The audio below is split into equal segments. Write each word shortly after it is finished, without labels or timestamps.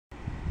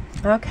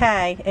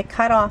Okay, it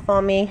cut off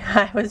on me.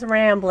 I was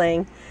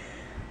rambling.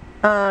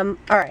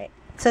 Alright,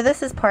 so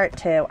this is part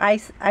 2.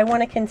 I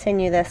want to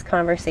continue this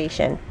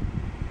conversation.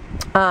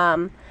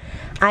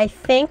 I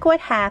think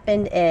what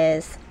happened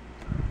is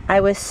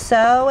I was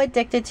so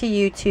addicted to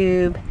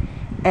YouTube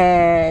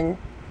and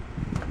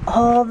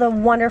all the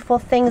wonderful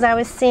things I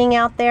was seeing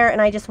out there,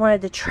 and I just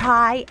wanted to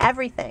try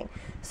everything.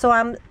 So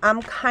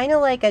I'm kind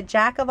of like a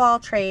jack of all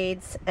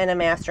trades and a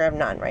master of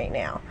none right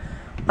now.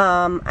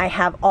 I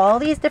have all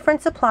these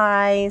different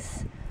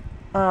supplies.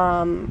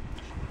 You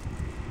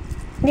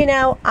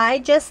know, I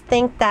just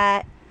think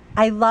that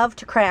I love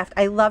to craft,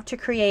 I love to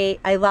create,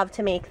 I love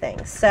to make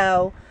things.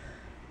 So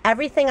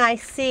everything I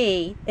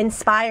see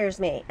inspires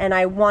me and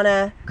I want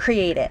to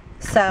create it.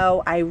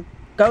 So I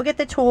go get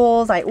the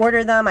tools, I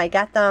order them, I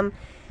get them,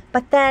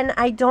 but then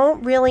I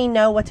don't really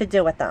know what to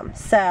do with them.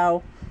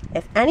 So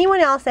if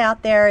anyone else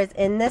out there is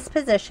in this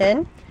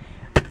position,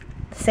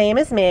 same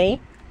as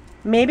me,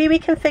 maybe we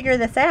can figure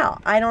this out.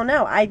 I don't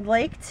know. I'd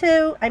like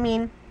to, I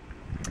mean,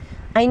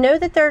 I know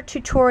that there are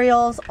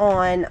tutorials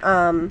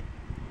on,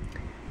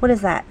 what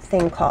is that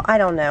thing called? I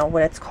don't know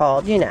what it's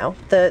called. You know,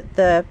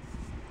 now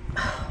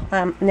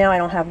I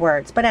don't have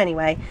words. But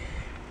anyway,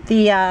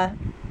 they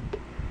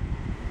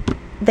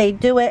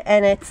do it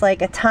and it's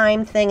like a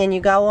time thing and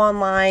you go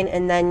online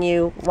and then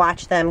you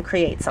watch them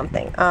create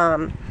something.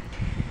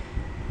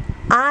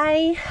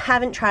 I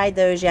haven't tried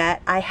those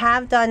yet. I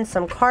have done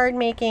some card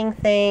making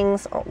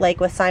things like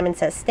with Simon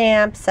Says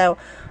Stamps. So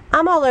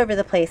I'm all over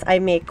the place. I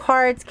make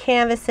cards,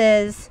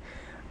 canvases.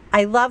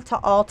 I love to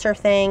alter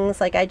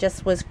things. Like I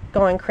just was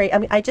going crazy. I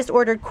mean, I just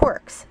ordered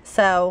corks.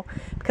 So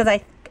because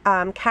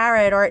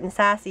Kara at Art and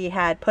Sassy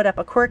had put up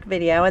a cork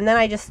video, and then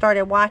I just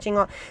started watching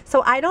all.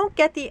 So I don't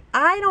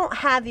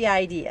have the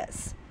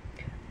ideas.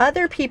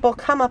 Other people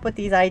come up with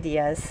these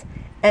ideas,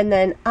 and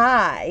then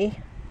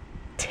I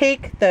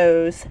take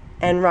those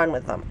and run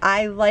with them.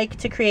 I like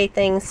to create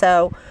things,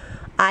 so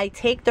I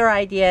take their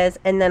ideas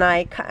and then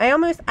I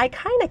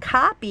kind of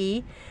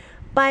copy,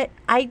 but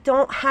I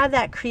don't have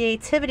that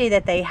creativity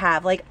that they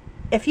have. Like,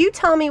 if you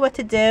tell me what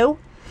to do,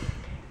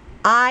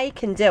 I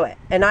can do it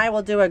and I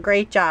will do a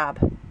great job.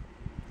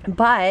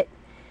 But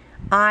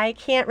I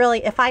can't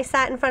really, if I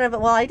sat in front of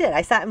it, well, I did.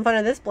 I sat in front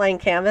of this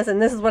blank canvas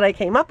and this is what I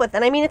came up with.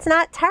 And I mean, it's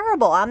not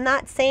terrible. I'm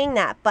not saying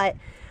that, but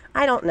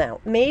I don't know.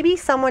 Maybe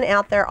someone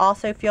out there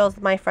also feels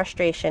my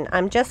frustration.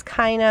 I'm just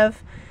kind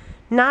of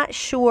not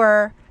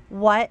sure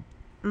what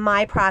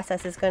my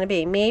process is going to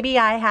be. Maybe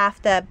I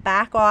have to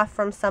back off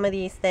from some of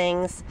these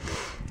things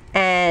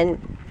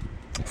and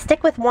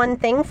stick with one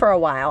thing for a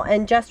while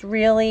and just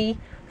really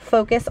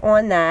focus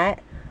on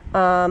that.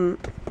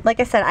 Like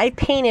I said, I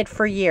painted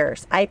for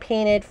years. I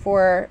painted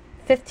for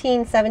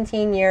 15,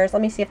 17 years.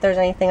 Let me see if there's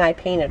anything I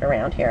painted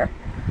around here.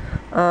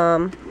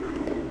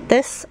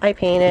 This I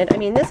painted. I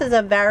mean, this is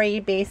a very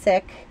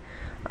basic.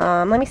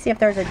 Let me see if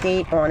there's a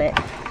date on it.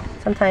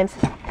 Sometimes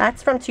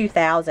that's from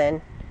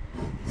 2000.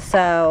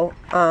 So,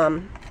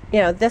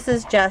 you know, this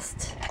is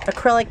just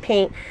acrylic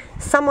paint.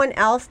 Someone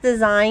else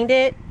designed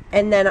it,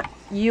 and then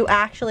you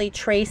actually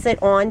trace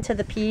it onto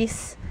the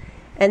piece.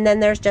 And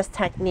then there's just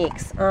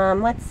techniques.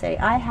 Let's see.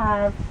 I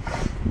have,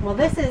 well,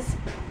 this is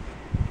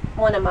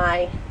one of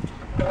my,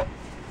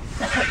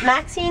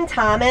 Maxine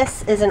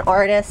Thomas is an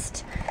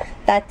artist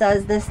that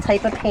does this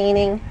type of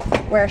painting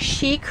where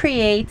she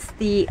creates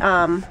the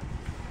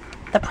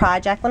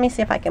project. Let me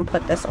see if I can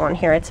put this on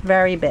here. It's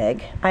very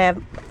big.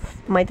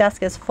 My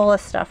desk is full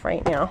of stuff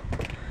right now.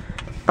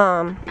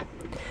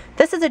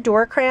 This is a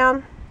door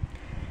crown,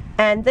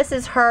 and this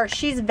is her.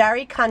 She's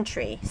very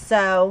country.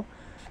 So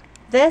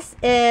this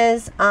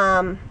is,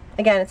 again,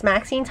 it's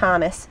Maxine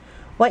Thomas.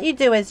 What you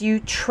do is you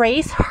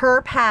trace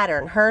her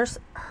pattern,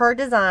 her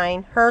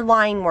design, her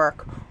line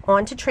work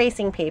onto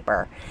tracing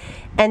paper.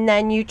 And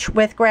then you,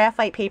 with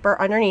graphite paper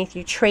underneath,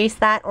 you trace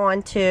that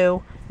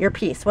onto your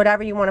piece,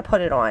 whatever you want to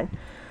put it on.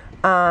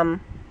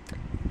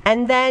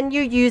 And then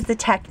you use the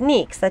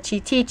techniques that she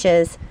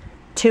teaches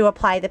to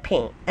apply the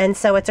paint. And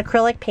so it's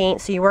acrylic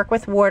paint, so you work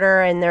with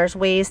water, and there's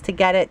ways to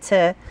get it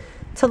to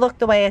look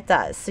the way it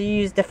does. So you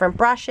use different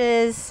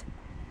brushes,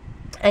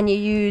 and you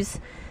use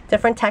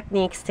different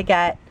techniques to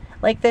get,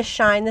 like this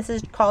shine. This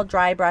is called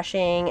dry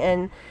brushing.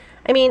 And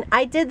I mean,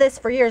 I did this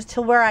for years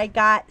till where I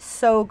got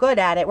so good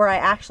at it, where I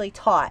actually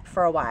taught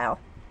for a while.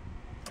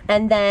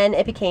 And then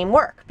it became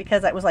work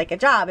because it was like a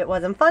job. It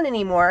wasn't fun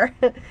anymore.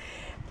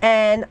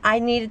 And I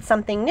needed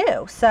something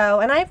new.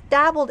 So, and I've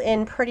dabbled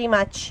in pretty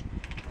much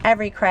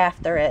every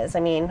craft there is. I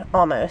mean,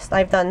 almost.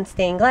 I've done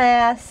stained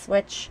glass,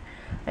 which,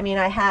 I mean,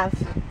 I have.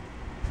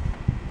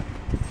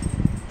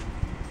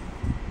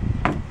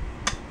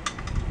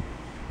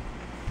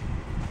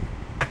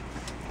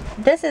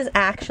 This is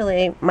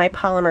actually my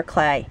polymer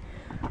clay.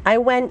 I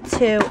went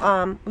to,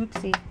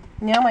 oopsie,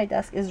 now my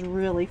desk is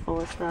really full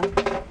of stuff.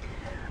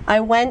 I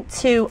went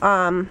to,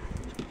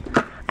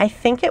 I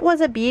think it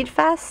was a bead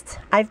fest.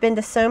 I've been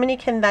to so many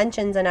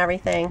conventions and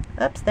everything.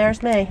 Oops,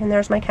 there's me, and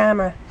there's my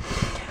camera.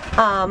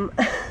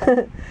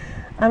 I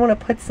want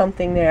to put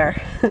something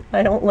there.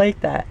 I don't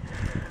like that.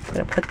 I'm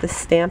going to put this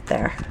stamp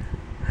there.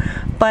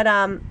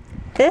 But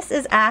this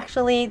is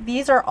actually,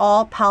 these are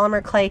all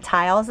polymer clay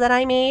tiles that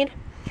I made.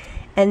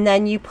 And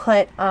then you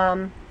put,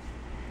 what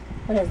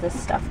is this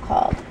stuff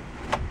called?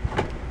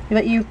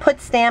 But you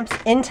put stamps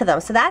into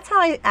them. So that's how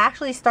I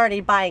actually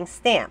started buying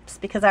stamps,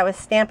 because I was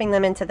stamping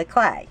them into the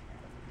clay.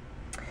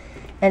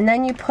 And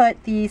then you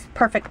put these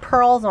perfect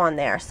pearls on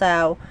there.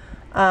 So,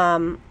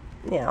 you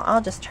know,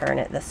 I'll just turn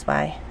it this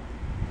way.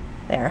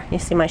 There, you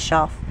see my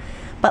shelf.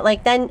 But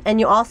like then, and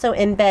you also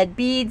embed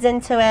beads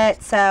into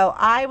it. So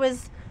I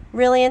was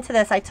really into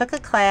this. I took a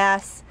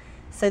class.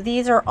 So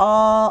these are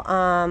all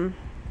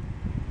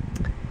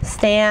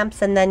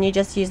stamps, and then you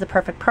just use the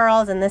perfect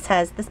pearls, and this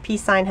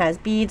peace sign has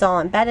beads all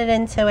embedded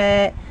into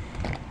it.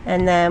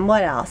 And then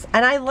what else?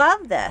 And I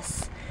love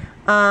this.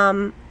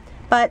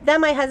 But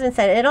then my husband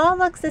said, it all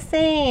looks the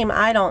same.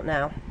 I don't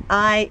know.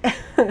 I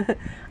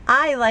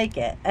like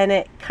it. And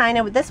it kind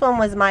of, this one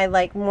was my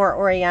like more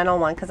oriental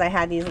one, because I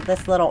had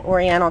this little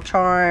oriental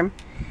charm.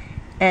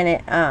 And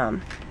it,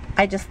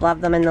 I just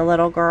love them, and the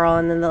little girl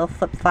and the little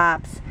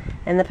flip-flops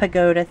and the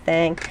pagoda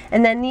thing.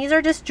 And then these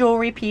are just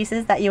jewelry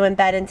pieces that you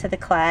embed into the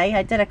clay.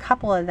 I did a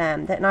couple of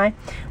them, didn't I?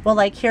 Well,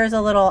 like here's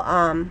a little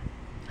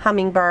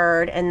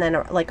hummingbird, and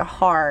then like a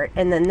heart,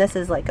 and then this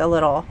is like a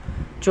little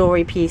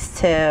jewelry piece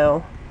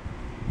too.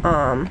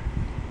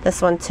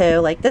 This one too.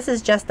 Like this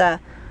is just a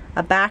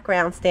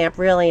background stamp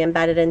really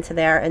embedded into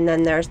there, and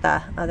then there's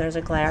the, oh, there's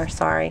a glare,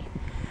 sorry.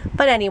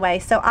 But anyway,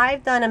 so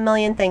I've done a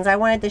million things. I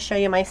wanted to show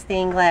you my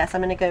stained glass.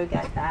 I'm going to go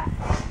get that.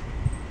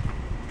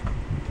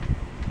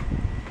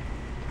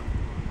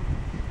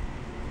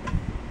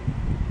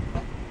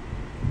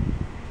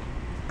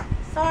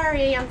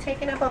 Sorry, I'm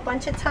taking up a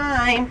bunch of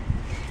time.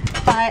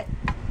 But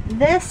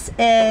this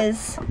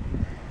is,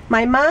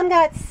 my mom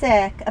got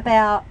sick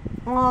about,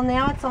 well,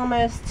 now it's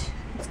almost,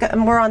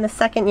 we're on the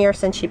 2nd year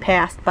since she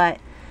passed, but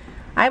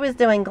I was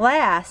doing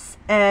glass,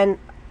 and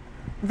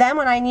then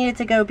when I needed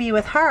to go be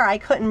with her, I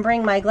couldn't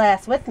bring my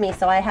glass with me,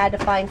 so I had to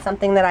find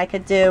something that I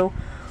could do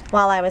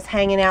while I was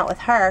hanging out with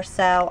her.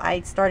 So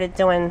I started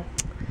doing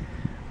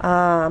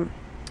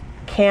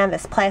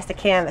canvas, plastic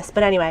canvas.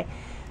 But anyway,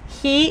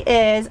 he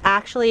is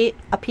actually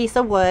a piece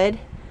of wood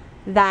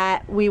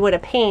that we would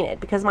have painted,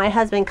 because my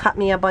husband cut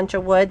me a bunch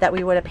of wood that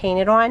we would have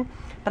painted on.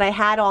 But I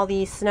had all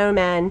these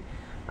snowmen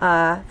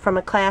from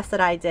a class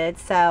that I did,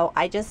 so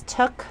I just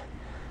took,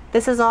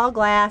 this is all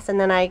glass, and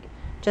then I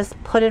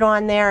just put it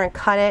on there and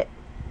cut it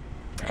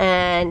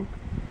and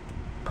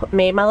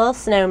made my little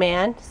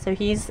snowman. So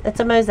it's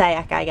a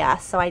mosaic, I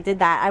guess. So I did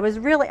that. I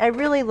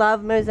really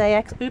love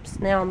mosaics. Oops,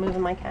 now I'm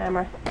moving my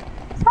camera.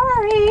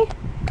 Sorry.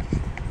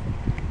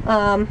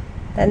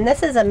 Then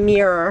this is a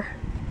mirror.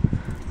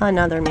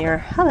 Another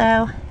mirror.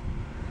 Hello.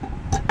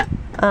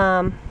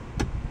 And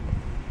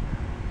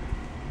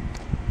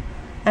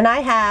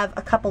I have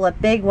a couple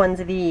of big ones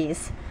of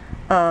these.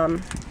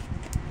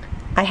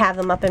 I have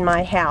them up in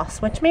my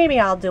house, which maybe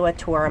I'll do a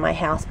tour of my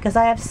house, because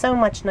I have so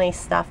much nice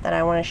stuff that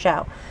I want to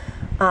show.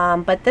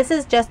 But this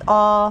is just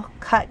all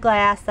cut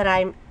glass that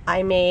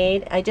I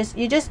made.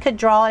 You just could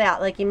draw it out,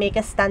 like you make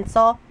a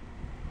stencil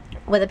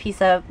with a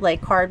piece of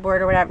like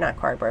cardboard or whatever, not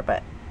cardboard,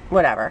 but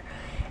whatever.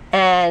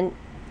 And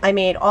I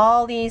made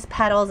all these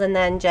petals and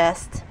then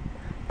just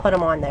put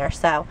them on there.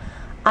 So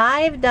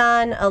I've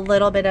done a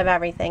little bit of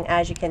everything,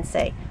 as you can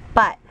see.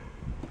 But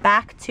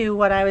back to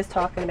what I was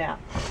talking about.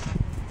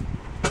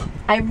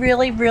 I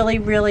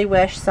really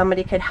wish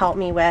somebody could help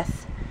me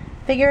with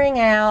figuring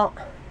out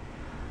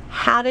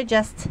how to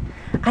just,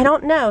 I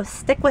don't know,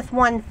 stick with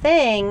one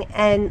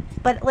thing.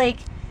 But like,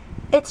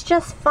 it's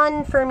just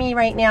fun for me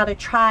right now to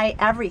try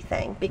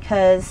everything,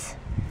 because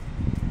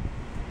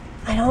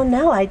I don't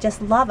know, I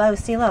just love, oh,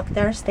 see, look,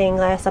 there's stained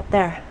glass up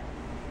there.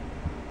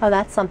 Oh,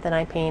 that's something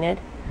I painted.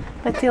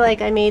 But see,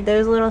 like, I made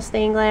those little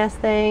stained glass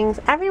things.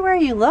 Everywhere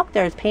you look,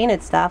 there's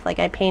painted stuff. Like,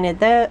 I painted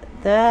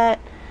that.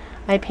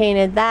 I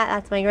painted that.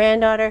 That's my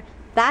granddaughter.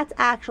 That's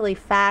actually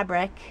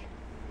fabric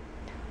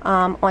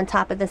on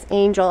top of this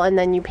angel, and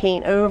then you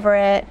paint over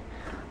it.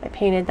 I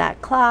painted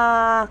that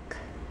clock.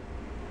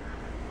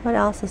 What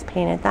else is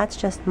painted? That's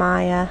just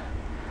Maya.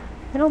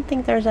 I don't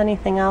think there's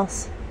anything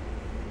else.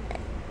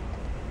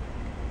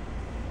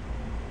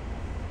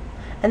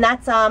 And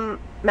that's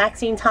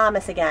Maxine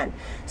Thomas again.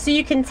 So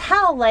you can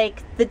tell,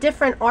 like, the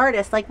different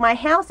artists. Like, my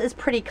house is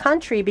pretty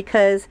country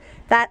because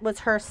that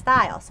was her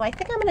style. So I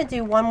think I'm going to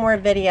do one more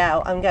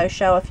video. I'm going to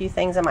show a few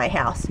things in my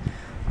house.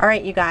 All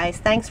right, you guys.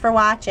 Thanks for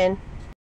watching.